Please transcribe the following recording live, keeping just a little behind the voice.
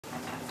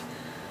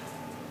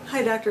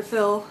Hi, Dr.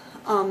 Phil.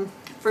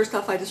 First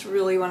off, I just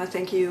really want to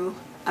thank you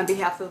on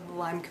behalf of the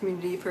Lyme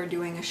community for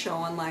doing a show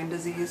on Lyme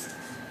disease.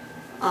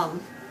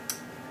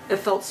 It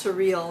felt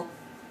surreal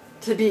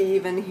to be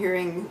even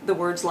hearing the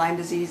words Lyme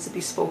disease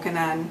be spoken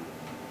on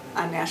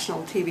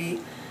national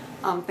TV.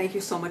 Thank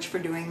you so much for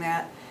doing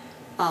that.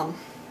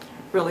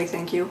 Really,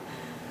 thank you.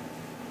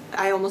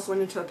 I almost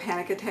went into a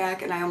panic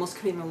attack and I almost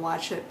couldn't even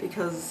watch it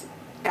because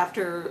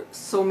after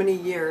so many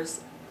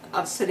years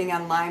of sitting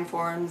on Lyme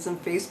forums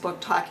and Facebook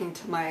talking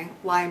to my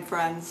Lyme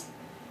friends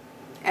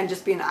and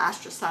just being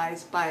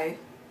ostracized by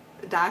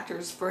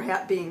doctors for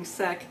being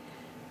sick,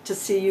 to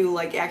see you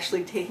like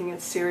actually taking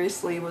it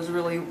seriously was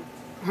really,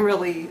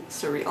 really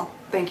surreal.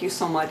 Thank you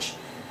so much.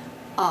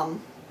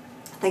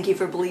 Thank you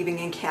for believing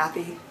in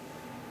Kathy.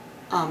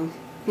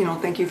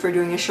 Thank you for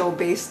doing a show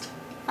based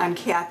on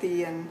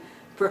Kathy and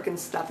Brooke and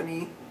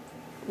Stephanie.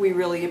 We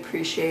really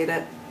appreciate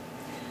it.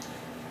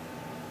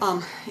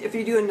 If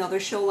you do another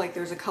show, like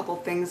there's a couple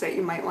things that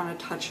you might want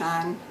to touch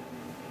on.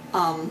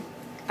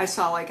 I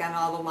saw like on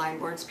all the Lyme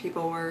boards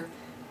people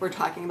were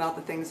talking about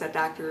the things that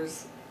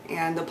doctors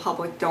and the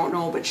public don't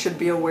know but should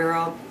be aware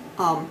of.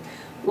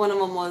 One of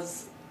them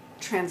was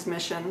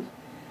transmission.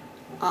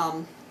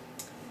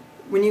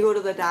 When you go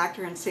to the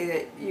doctor and say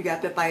that you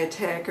got bit by a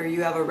tick or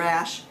you have a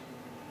rash,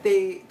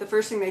 the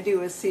first thing they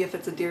do is see if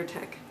it's a deer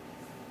tick.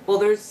 Well,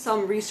 there's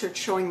some research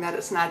showing that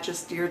it's not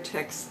just deer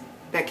ticks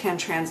that can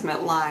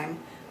transmit Lyme.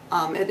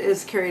 It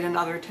is carried in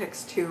other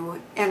ticks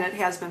too, and it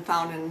has been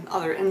found in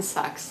other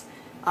insects.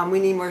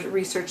 We need more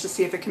research to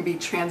see if it can be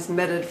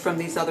transmitted from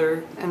these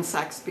other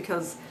insects,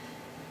 because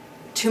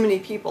too many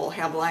people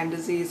have Lyme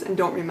disease and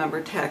don't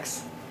remember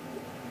ticks.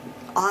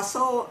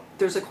 Also,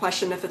 there's a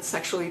question if it's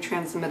sexually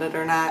transmitted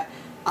or not.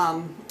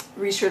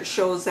 Research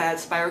shows that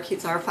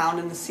spirochetes are found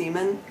in the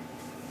semen,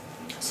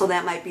 so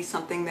that might be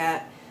something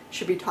that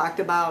should be talked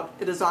about.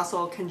 It is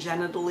also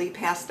congenitally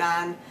passed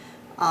on.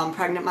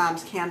 Pregnant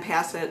moms can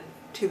pass it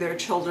to their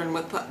children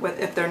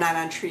if they're not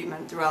on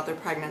treatment throughout their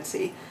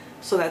pregnancy.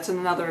 So that's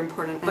another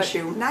important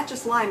issue. Not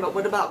just Lyme, but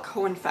what about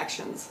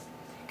co-infections?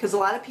 Because a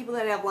lot of people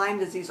that have Lyme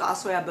disease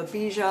also have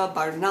Babesia,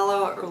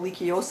 Bartonella, or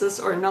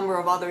Ehrlichiosis, or a number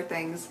of other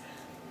things.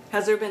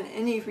 Has there been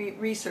any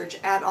research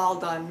at all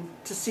done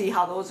to see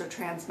how those are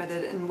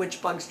transmitted and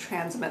which bugs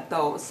transmit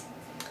those?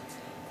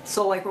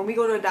 So like when we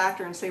go to a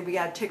doctor and say we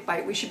got a tick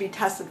bite, we should be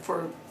tested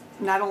for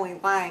not only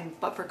Lyme,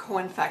 but for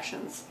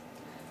co-infections.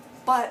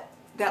 But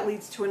that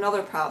leads to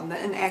another problem,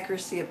 the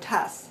inaccuracy of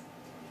tests.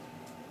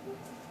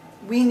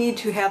 We need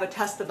to have a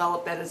test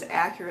developed that is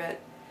accurate,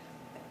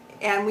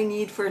 and we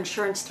need for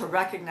insurance to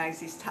recognize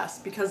these tests,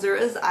 because there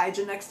is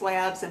IGeneX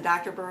labs and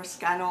Dr.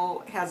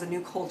 Burrascano has a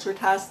new culture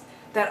test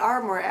that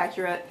are more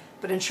accurate,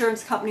 but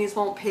insurance companies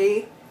won't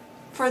pay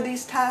for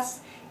these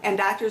tests and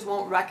doctors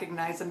won't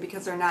recognize them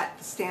because they're not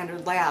the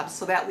standard labs.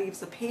 So that leaves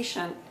the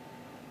patient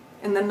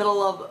in the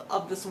middle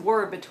of this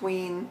war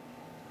between,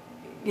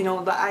 the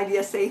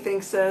IDSA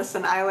thinks this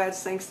and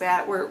IOADS thinks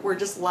that. We're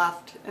just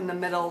left in the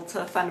middle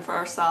to fend for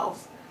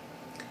ourselves.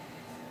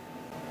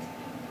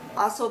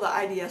 Also, the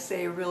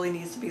IDSA really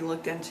needs to be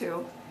looked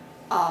into.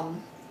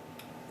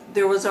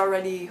 There was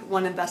already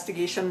one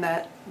investigation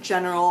that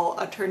General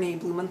Attorney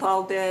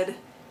Blumenthal did,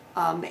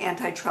 the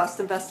antitrust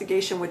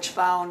investigation, which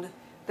found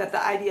that the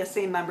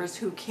IDSA members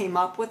who came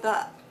up with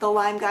the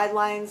Lyme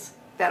guidelines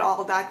that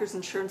all doctors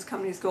and insurance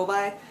companies go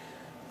by,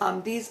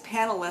 these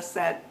panelists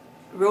that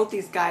wrote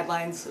these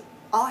guidelines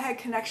all had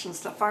connections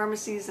to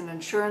pharmacies and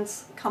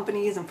insurance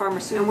companies and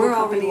pharmaceutical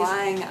companies. And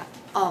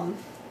we're all relying,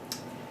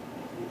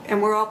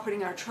 and we're all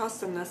putting our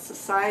trust in this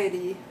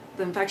society,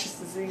 the Infectious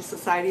Disease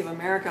Society of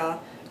America,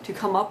 to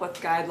come up with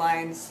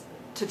guidelines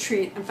to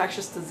treat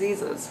infectious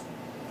diseases.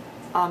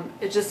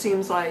 It just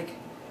seems like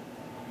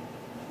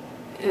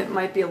it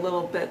might be a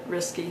little bit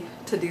risky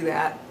to do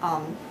that.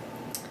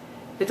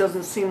 It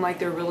doesn't seem like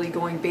they're really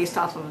going based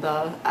off of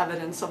the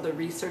evidence of the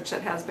research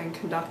that has been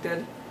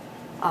conducted.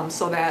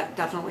 So that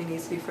definitely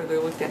needs to be further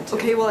looked into.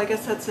 Okay, well I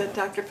guess that's it,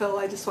 Dr. Phil.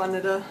 I just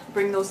wanted to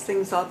bring those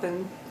things up,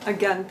 and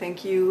again,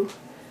 thank you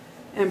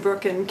and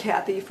Brooke and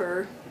Kathy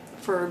for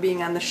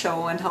being on the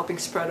show and helping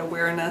spread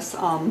awareness.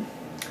 Oh,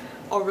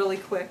 really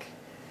quick,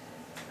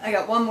 I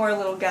got one more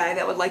little guy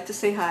that would like to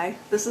say hi.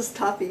 This is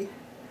Tuffy.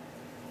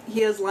 He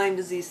has Lyme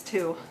disease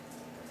too.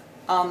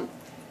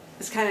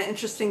 It's kind of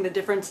interesting the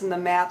difference in the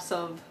maps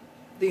of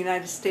the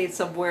United States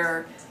of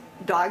where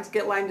dogs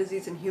get Lyme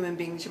disease and human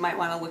beings. You might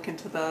want to look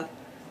into the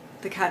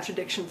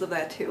contradictions of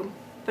that too.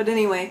 But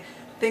anyway,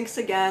 thanks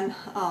again.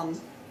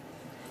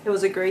 It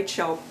was a great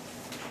show.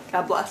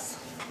 God bless.